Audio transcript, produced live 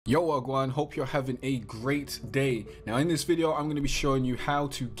Yo Wagwan, hope you're having a great day. Now in this video I'm going to be showing you how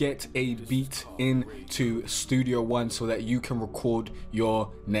to get a beat into Studio One so that you can record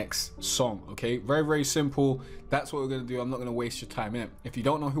your next song. Okay, very simple. That's what we're going to do. I'm not going to waste your time in it. If you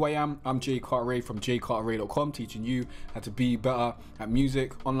don't know who I am, I'm Jay Carteret from jcarteret.com, teaching you how to be better at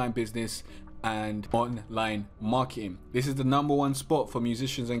music, online business and online marketing. This is the #1 spot for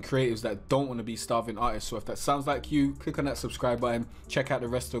musicians and creatives that don't want to be starving artists. So if that sounds like you, click on that subscribe button, check out the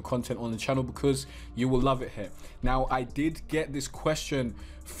rest of the content on the channel because you will love it here. Now I did get this question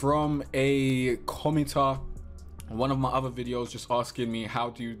from a commenter on one of my other videos, just asking me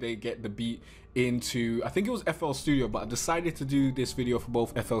how do they get the beat into, I think it was FL Studio, but I decided to do this video for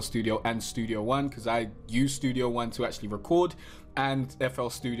both FL Studio and Studio One because I use Studio One to actually record and FL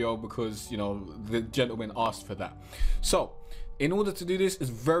Studio because, you know, the gentleman asked for that. So in order to do this, it's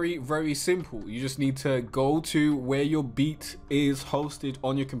very simple. You just need to go to where your beat is hosted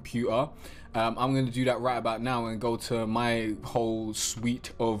on your computer. I'm going to do that right about now and go to my whole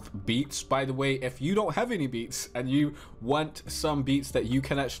suite of beats. By the way, if you don't have any beats and you want some beats that you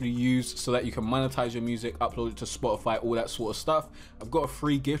can actually use so that you can monetize your music, upload it to Spotify, all that sort of stuff, I've got a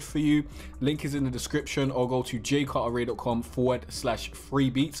free gift for you. Link is in the description, or go to jcarteret.com/free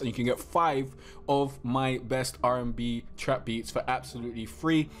beats and you can get 5 of my best R&B trap beats for absolutely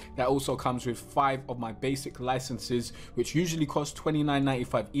free. That also comes with 5 of my basic licenses, which usually cost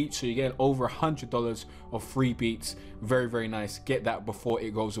 $29.95 each, so you get over $100 of free beats. Very nice. Get that before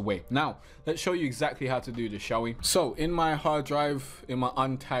it goes away. Now let's show you exactly how to do this, shall we? So in my hard drive, in my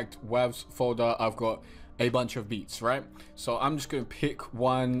untagged WAVs folder, I've got a bunch of beats, right? So I'm just going to pick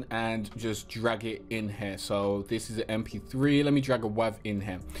one and just drag it in here. So this is an MP3. Let me drag a WAV in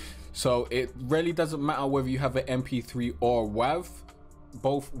here. So it really doesn't matter whether you have an MP3 or a WAV,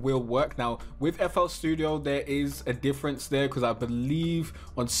 both will work. Now with FL Studio there is a difference there because I believe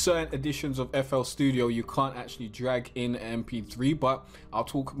on certain editions of FL Studio you can't actually drag in an MP3, but I'll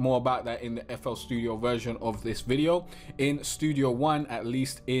talk more about that in the FL Studio version of this video. In Studio One, at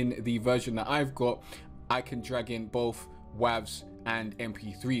least in the version that I've got, I can drag in both WAVs and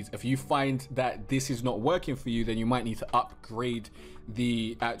MP3s. If you find that this is not working for you, then you might need to upgrade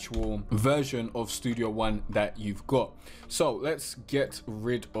the actual version of Studio One that you've got. So let's get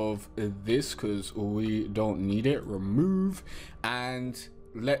rid of this because we don't need it. Remove, and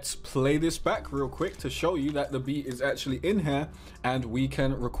let's play this back real quick to show you that the beat is actually in here and we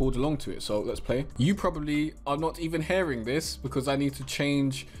can record along to it. So let's play. You probably are not even hearing this because I need to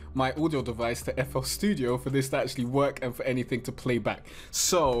change my audio device to FL Studio for this to actually work and for anything to play back.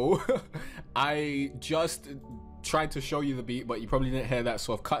 So I just tried to show you the beat, but you probably didn't hear that,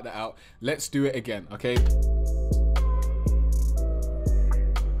 so I've cut that out. Let's do it again, okay?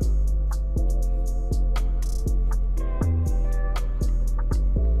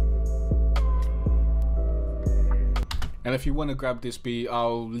 And if you want to grab this beat,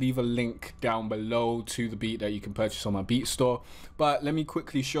 I'll leave a link down below to the beat that you can purchase on my beat store. But let me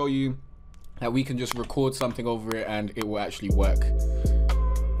quickly show you that we can just record something over it and it will actually work.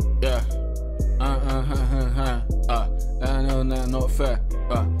 Yeah. No, not fair.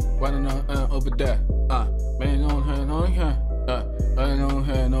 Why not over there? Man, don't have no hair. I don't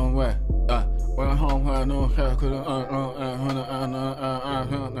have nowhere. Well, I don't have no hair.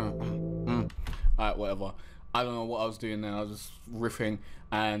 Alright, whatever. I don't know what I was doing there. I was just riffing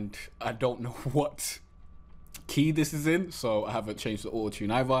and I don't know what key this is in, so I haven't changed the auto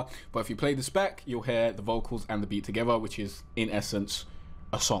tune either. But if you play this back, you'll hear the vocals and the beat together, which is in essence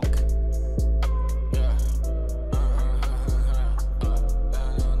a song.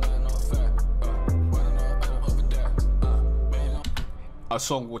 A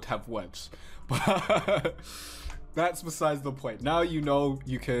song would have words, but that's besides the point. Now you know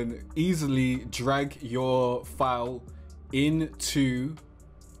you can easily drag your file into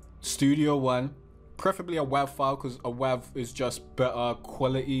Studio One, preferably a WAV file because a WAV is just better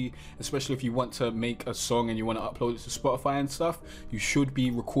quality, especially if you want to make a song and you want to upload it to Spotify and stuff. You should be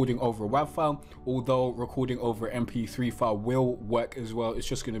recording over a WAV file, although recording over an MP3 file will work as well. It's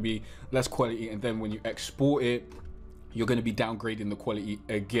just going to be less quality, and then when you export it, you're going to be downgrading the quality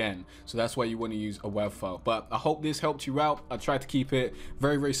again. So that's why you want to use a WAV file. But I hope this helped you out. I tried to keep it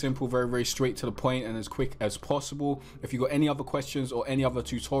very simple, very straight to the point and as quick as possible. If you got any other questions or any other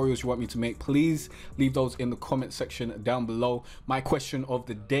tutorials you want me to make, please leave those in the comment section down below. My question of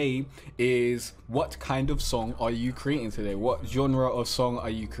the day is, what kind of song are you creating today? What genre of song are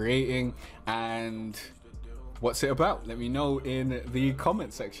you creating? And what's it about? Let me know in the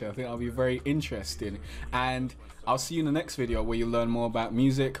comment section. I think that'll be very interesting. And I'll see you in the next video where you'll learn more about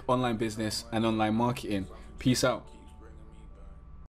music, online business, and online marketing. Peace out.